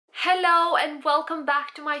Hello and welcome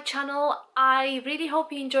back to my channel. I really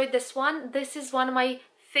hope you enjoyed this one. This is one of my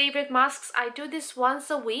favorite masks. I do this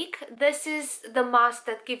once a week. This is the mask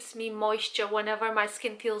that gives me moisture whenever my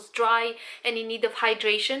skin feels dry and in need of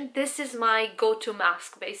hydration. This is my go-to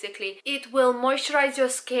mask basically. It will moisturize your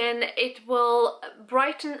skin, it will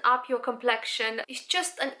brighten up your complexion. It's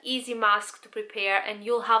just an easy mask to prepare and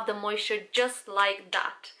you'll have the moisture just like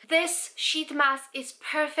that. This sheet mask is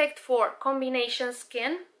perfect for combination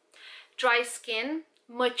skin, dry skin.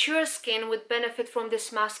 Mature skin would benefit from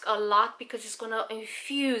this mask a lot because it's gonna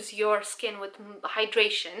infuse your skin with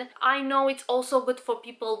hydration. I know it's also good for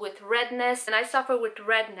people with redness, and I suffer with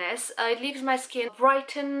redness. It leaves my skin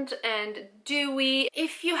brightened and dewy.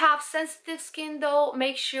 If you have sensitive skin though,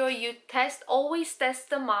 make sure you always test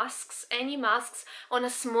the masks, any masks, on a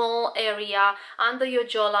small area under your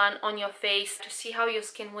jawline, on your face, to see how your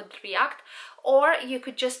skin would react. Or you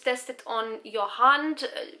could just test it on your hand.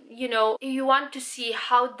 You know, you want to see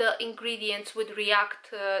how the ingredients would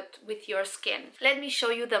react with your skin. Let me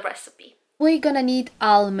show you the recipe. We're gonna need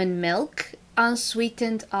almond milk,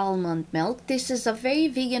 unsweetened almond milk. This is a very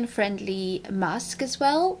vegan friendly mask as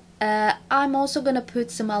well. I'm also gonna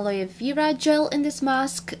put some aloe vera gel in this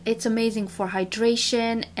mask. It's amazing for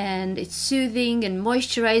hydration and it's soothing and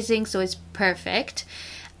moisturizing, so it's perfect.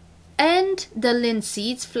 And the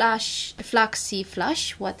linseeds, flax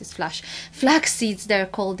seeds they're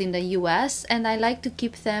called in the US, and I like to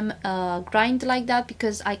keep them grind like that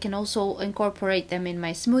because I can also incorporate them in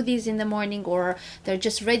my smoothies in the morning, or they're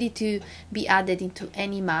just ready to be added into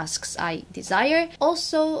any masks I desire.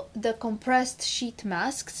 Also, the compressed sheet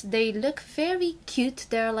masks, they look very cute.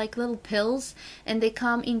 They're like little pills and they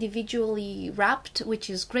come individually wrapped, which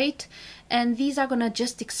is great. And these are gonna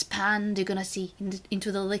just expand. You're gonna see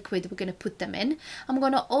into the liquid we're gonna put them in. I'm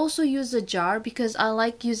gonna also use a jar because I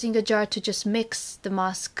like using a jar to just mix the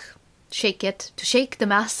mask, shake the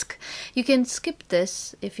mask. You can skip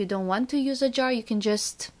this if you don't want to use a jar. You can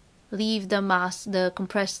just leave the mask, the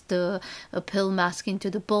compressed pill mask into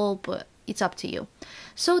the bowl, but it's up to you.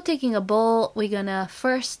 So taking a bowl, we're gonna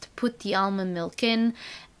first put the almond milk in,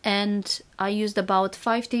 and I used about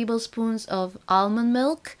 5 tablespoons of almond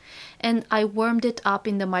milk, and I warmed it up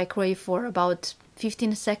in the microwave for about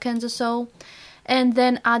 15 seconds or so, and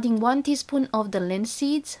then adding 1 teaspoon of the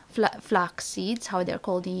linseeds, flax seeds, how they're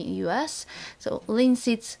called in the US, so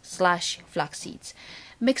linseeds / flax seeds.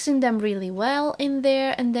 Mixing them really well in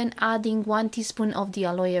there, and then adding 1 teaspoon of the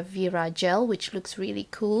aloe vera gel, which looks really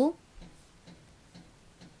cool.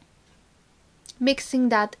 Mixing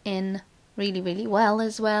that in really well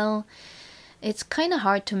as well. It's kind of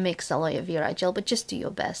hard to mix aloe vera gel, but just do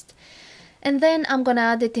your best. And then I'm gonna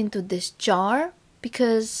add it into this jar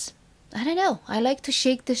because I don't know, I like to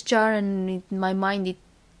shake this jar, and in my mind it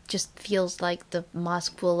just feels like the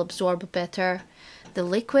mask will absorb better the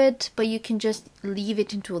liquid, but you can just leave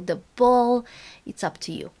it into the bowl. It's up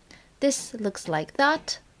to you. This looks like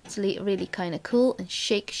that. It's really kind of cool. And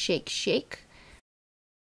shake.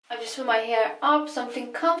 I just put my hair up,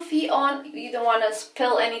 something comfy on. You don't want to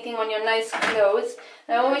spill anything on your nice clothes.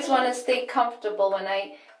 I always want to stay comfortable when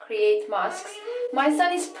I create masks. My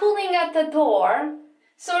son is pulling at the door.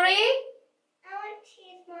 Sorry? I want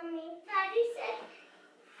cheese, Mommy. Daddy said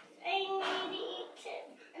I need to eat it.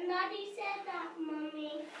 And Daddy said that,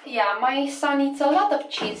 Mommy. Yeah, my son eats a lot of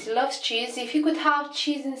cheese. He loves cheese. If he could have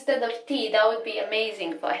cheese instead of tea, that would be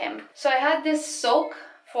amazing for him. So I had this soak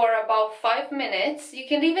for about 5 minutes. You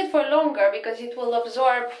can leave it for longer because it will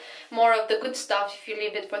absorb more of the good stuff if you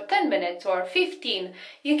leave it for 10 minutes or 15.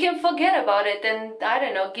 You can forget about it and, I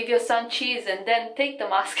don't know, give your son cheese and then take the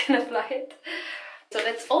mask and apply it. So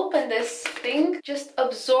let's open this thing. Just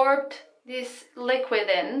absorbed this liquid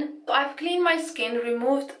in. So I've cleaned my skin,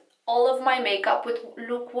 removed all of my makeup with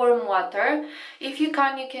lukewarm water. If you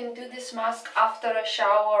can do this mask after a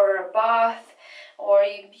shower or a bath, or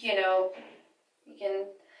you know, you can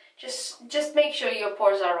just make sure your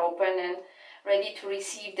pores are open and ready to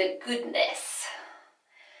receive the goodness.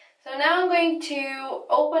 So now I'm going to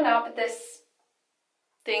open up this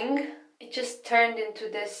thing. It just turned into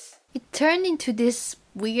this. It turned into this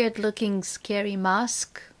weird looking scary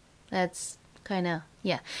mask. That's kind of,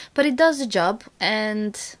 yeah, but it does the job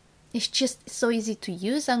and it's just so easy to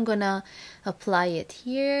use. I'm gonna apply it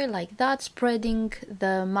here like that, spreading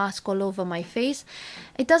the mask all over my face.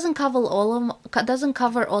 It doesn't cover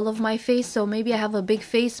all of my face, so maybe I have a big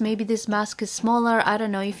face, maybe this mask is smaller. I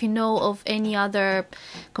don't know. If you know of any other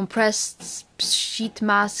compressed sheet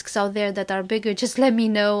masks out there that are bigger, just let me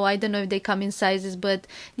know. I don't know if they come in sizes, but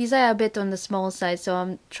these are a bit on the small side, so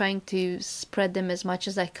I'm trying to spread them as much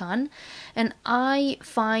as I can. And I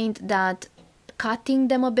find that cutting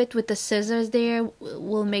them a bit with the scissors there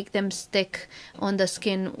will make them stick on the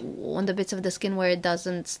skin, on the bits of the skin where it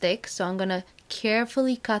doesn't stick. So I'm gonna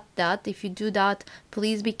carefully cut that. If you do that,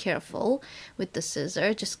 please be careful with the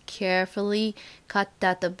scissor. Just carefully cut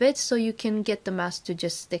that a bit so you can get the mask to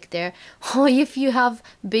just stick there. Or if you have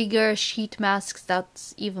bigger sheet masks,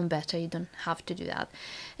 that's even better. You don't have to do that.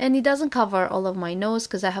 And it doesn't cover all of my nose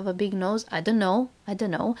because I have a big nose. I don't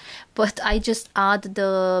know, but I just add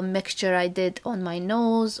the mixture I did on my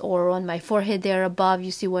nose or on my forehead there above.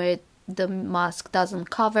 You see where the mask doesn't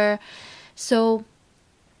cover. So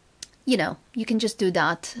you know, you can just do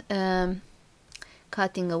that.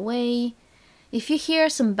 Cutting away. If you hear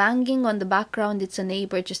some banging on the background, it's a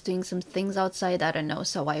neighbor just doing some things outside. I don't know,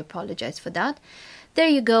 so I apologize for that. There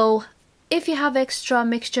you go. If you have extra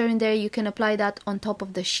mixture in there, you can apply that on top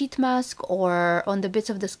of the sheet mask or on the bits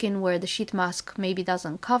of the skin where the sheet mask maybe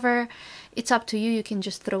doesn't cover. It's up to you. You can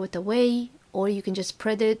just throw it away, or you can just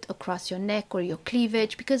spread it across your neck or your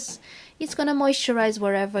cleavage, because it's gonna moisturize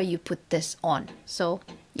wherever you put this on. So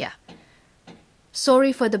yeah,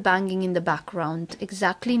 sorry for the banging in the background.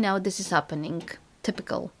 Exactly, now this is happening.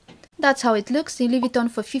 Typical. That's how it looks. You leave it on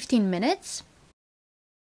for 15 minutes.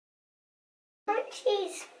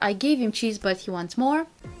 Cheese. I gave him cheese, but he wants more.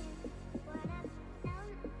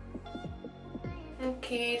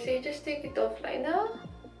 Okay, so you just take it off like that.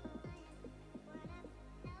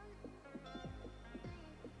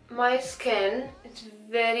 My skin,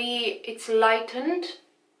 it's lightened.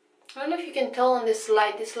 I don't know if you can tell on this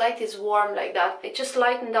light is warm like that. It just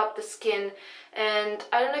lightened up the skin, and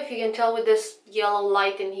I don't know if you can tell with this yellow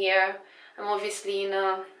light in here. I'm obviously in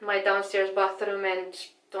my downstairs bathroom and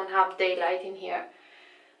don't have daylight in here,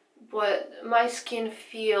 but my skin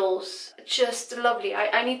feels just lovely.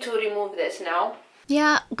 I need to remove this now.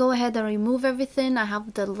 Yeah, go ahead and remove everything. I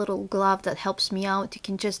have the little glove that helps me out. You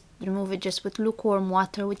can just remove it just with lukewarm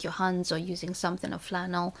water with your hands or using something, a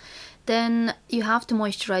flannel. Then you have to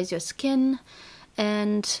moisturize your skin,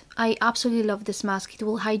 and I absolutely love this mask. It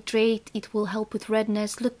will hydrate, it will help with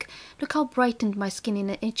redness. Look how brightened my skin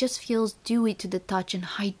is. It just feels dewy to the touch and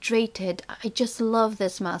hydrated. I just love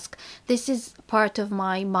this mask. This is part of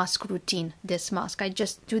my mask routine, this mask. I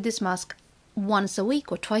just do this mask once a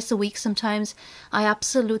week or twice a week sometimes. I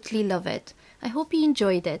absolutely love it. I hope you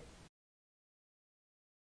enjoyed it.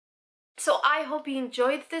 So I hope you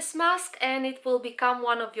enjoyed this mask and it will become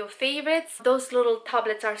one of your favorites. Those little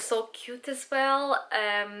tablets are so cute as well.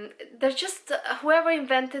 They're just, whoever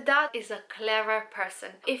invented that is a clever person.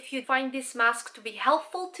 If you find this mask to be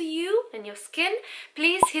helpful to you and your skin,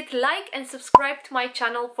 please hit like and subscribe to my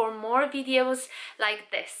channel for more videos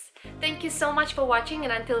like this. Thank you so much for watching,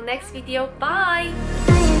 and until next video, bye!